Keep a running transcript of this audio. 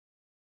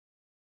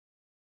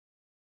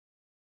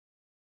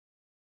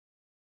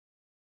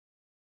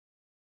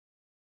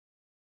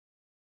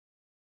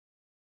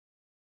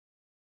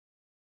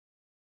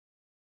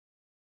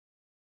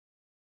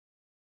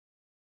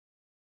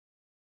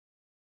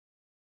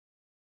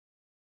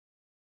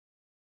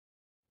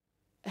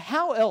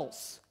how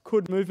else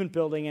could movement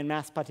building and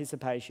mass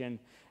participation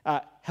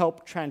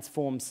help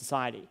transform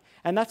society?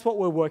 And that's what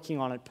we're working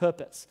on at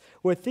Purpose.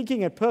 We're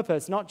thinking at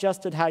Purpose not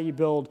just at how you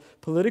build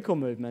political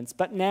movements,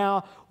 but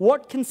now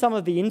what can some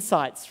of the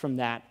insights from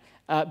that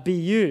be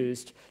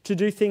used to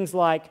do things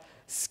like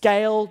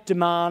scale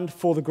demand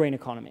for the green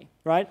economy,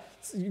 right?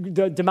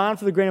 The demand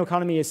for the green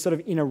economy is sort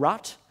of in a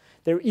rut.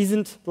 There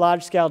isn't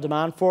large-scale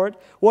demand for it.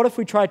 What if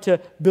we tried to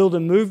build a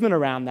movement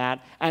around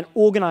that and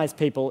organize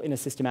people in a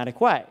systematic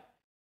way?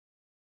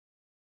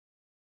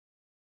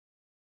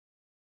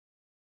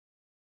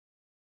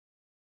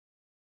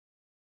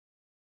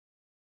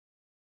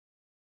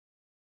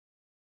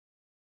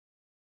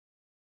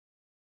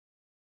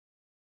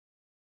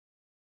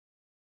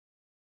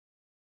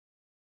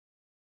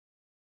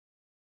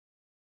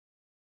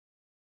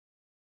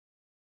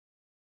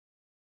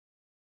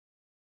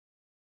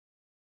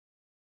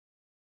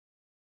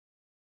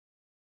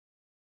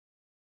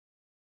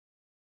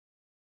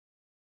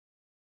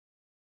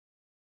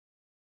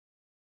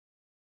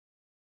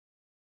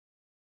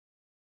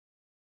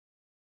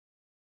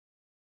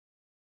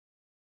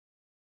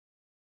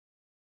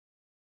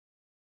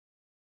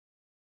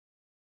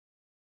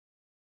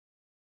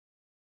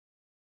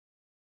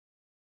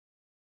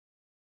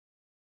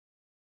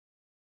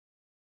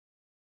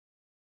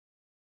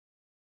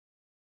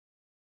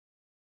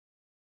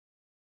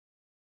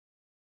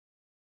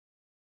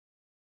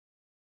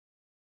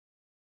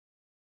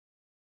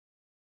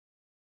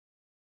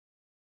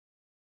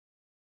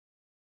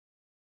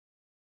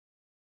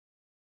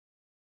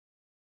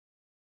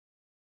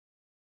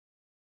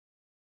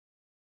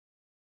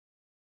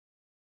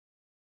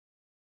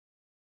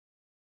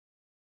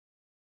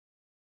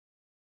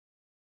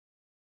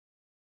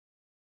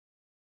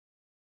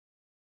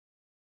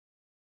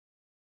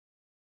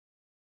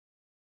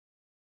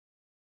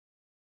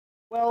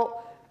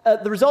 Well,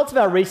 the results of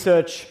our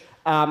research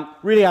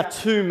really are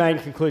two main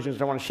conclusions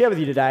that I want to share with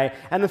you today.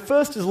 And the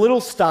first is a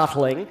little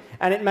startling,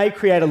 and it may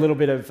create a little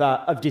bit of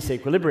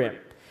disequilibrium.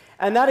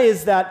 And that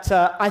is that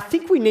I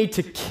think we need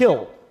to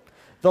kill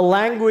the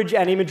language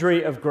and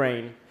imagery of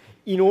green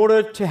in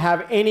order to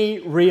have any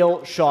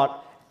real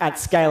shot at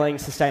scaling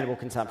sustainable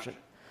consumption.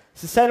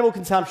 Sustainable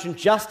consumption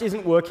just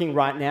isn't working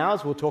right now,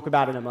 as we'll talk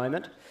about in a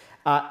moment.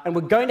 And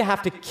we're going to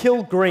have to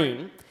kill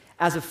green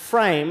as a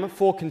frame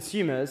for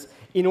consumers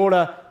in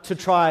order to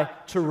try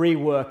to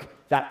rework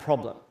that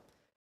problem.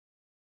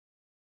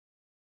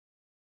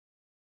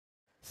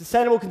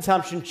 Sustainable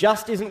consumption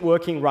just isn't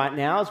working right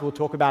now, as we'll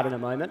talk about in a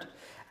moment.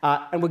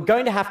 And we're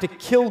going to have to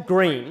kill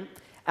green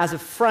as a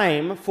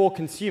frame for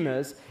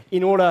consumers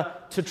in order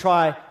to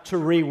try to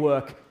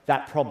rework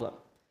that problem.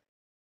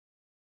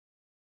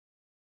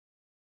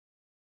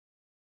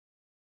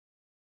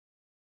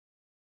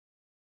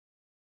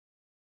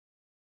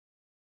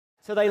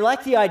 So they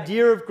like the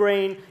idea of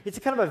green. It's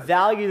a kind of a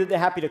value that they're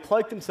happy to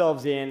cloak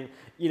themselves in.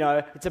 You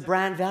know, it's a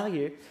brand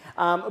value.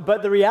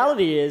 But the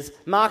reality is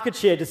market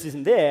share just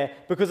isn't there,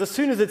 because as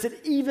soon as it's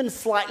even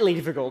slightly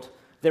difficult,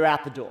 they're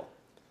out the door.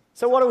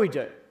 So what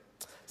do?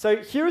 So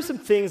here are some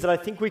things that I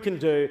think we can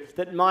do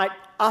that might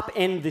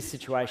upend this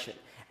situation.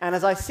 And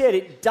as I said,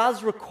 it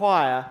does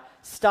require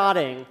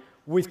starting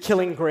with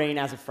killing green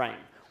as a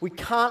frame. We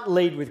can't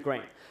lead with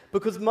green,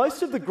 because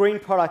most of the green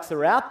products that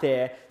are out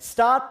there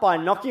start by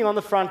knocking on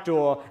the front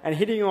door and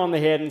hitting you on the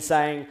head and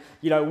saying,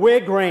 you know, we're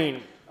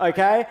green,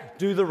 okay?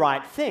 Do the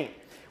right thing.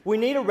 We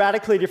need a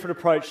radically different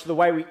approach to the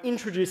way we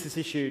introduce this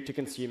issue to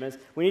consumers.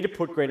 We need to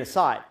put green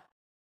aside.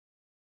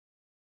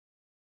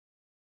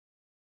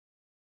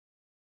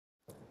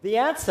 The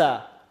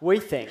answer, we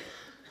think,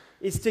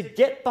 is to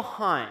get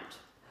behind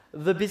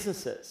the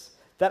businesses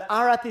that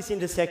are at this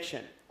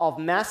intersection of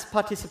mass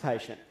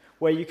participation,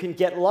 where you can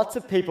get lots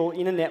of people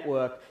in a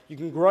network, you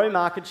can grow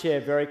market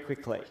share very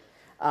quickly,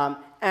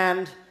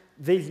 and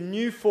these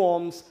new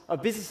forms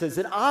of businesses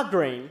that are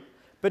green,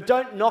 but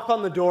don't knock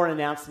on the door and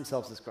announce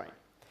themselves as green.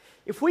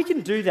 If we can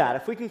do that,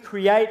 if we can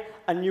create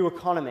a new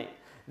economy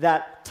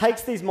that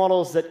takes these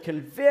models that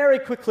can very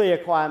quickly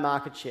acquire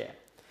market share,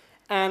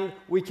 and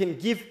we can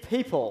give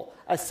people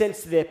a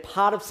sense that they're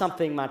part of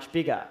something much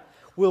bigger,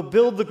 we'll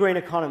build the green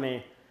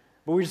economy,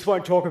 but we just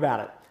won't talk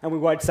about it, and we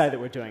won't say that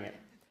we're doing it.